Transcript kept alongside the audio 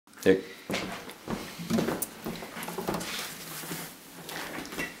Hey.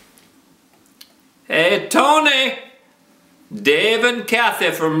 Hey, Tony! Dave and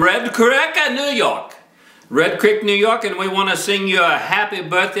Kathy from Red Creek, New York. Red Creek, New York, and we want to sing you a happy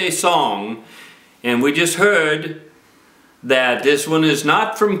birthday song. And we just heard that this one is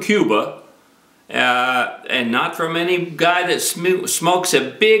not from Cuba, and not from any guy that smokes a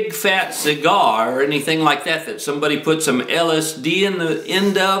big fat cigar or anything like that, that somebody put some LSD in the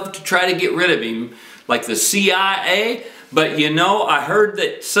end of to try to get rid of him, like the CIA. But you know, I heard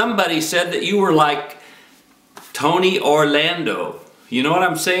that somebody said that you were like Tony Orlando. You know what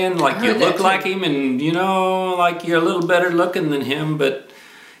I'm saying? Like you look like him, and you know, like you're a little better looking than him, but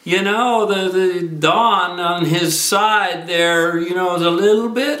you know, the Dawn on his side there, you know, is a little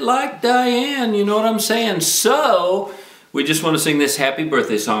bit like Diane, you know what I'm saying? So, we just want to sing this happy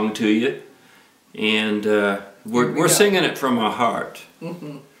birthday song to you. And we're singing it from our heart.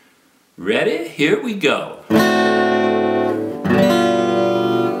 Mm-hmm. Ready? Here we go.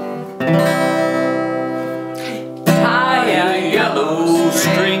 Tie a yellow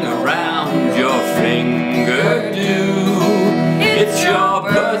string around your finger, do. It's your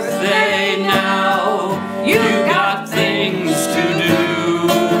birthday now, you got things to do.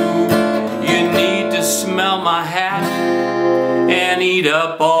 You need to smell my hat and eat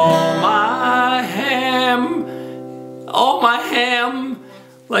up all my ham. All my ham.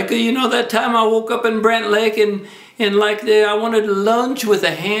 Like, you know, that time I woke up in Brent Lake and like I wanted lunch with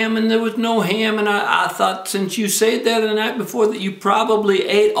a ham and there was no ham, and I thought, since you said that the night before, that you probably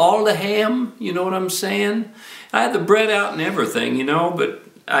ate all the ham, you know what I'm saying? I had the bread out and everything, you know, but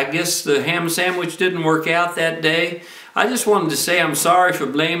I guess the ham sandwich didn't work out that day. I just wanted to say I'm sorry for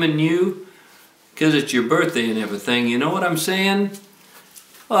blaming you, because it's your birthday and everything, you know what I'm saying?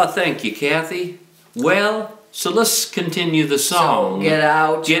 Well, thank you, Kathy. Well, so let's continue the song. So get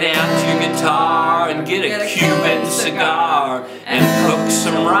out your guitar and get a Cuban cigar and cook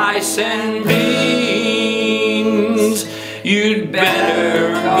some rice and beans. You'd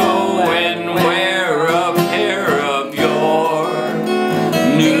better go and wear a pair of your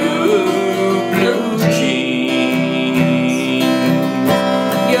new blue jeans.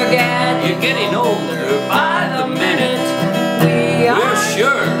 You're getting older by the minute. We're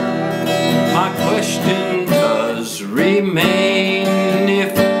sure. My question does remain.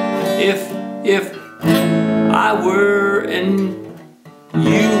 If I were and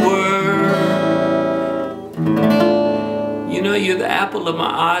you were, you know, you're the apple of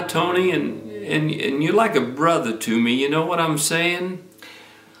my eye, Tony, and you're like a brother to me, you know what I'm saying?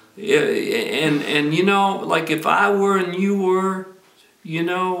 And you know, like if I were and you were, you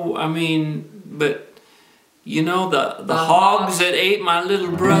know, I mean, but you know, the hogs that ate my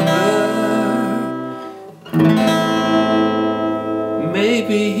little brother,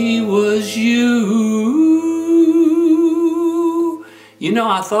 maybe he was you. You know,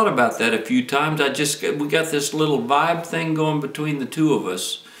 I thought about that a few times. We got this little vibe thing going between the two of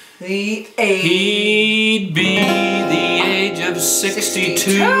us. He'd be the age of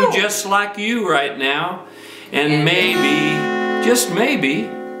 62, just like you right now. And maybe, just maybe,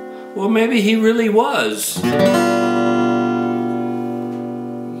 well, maybe he really was.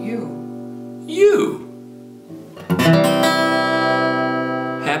 You.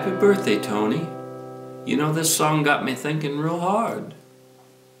 Happy birthday, Tony. You know, this song got me thinking real hard.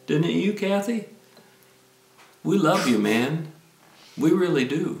 Didn't it you, Kathy? We love you, man. We really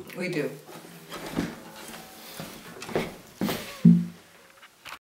do. We do.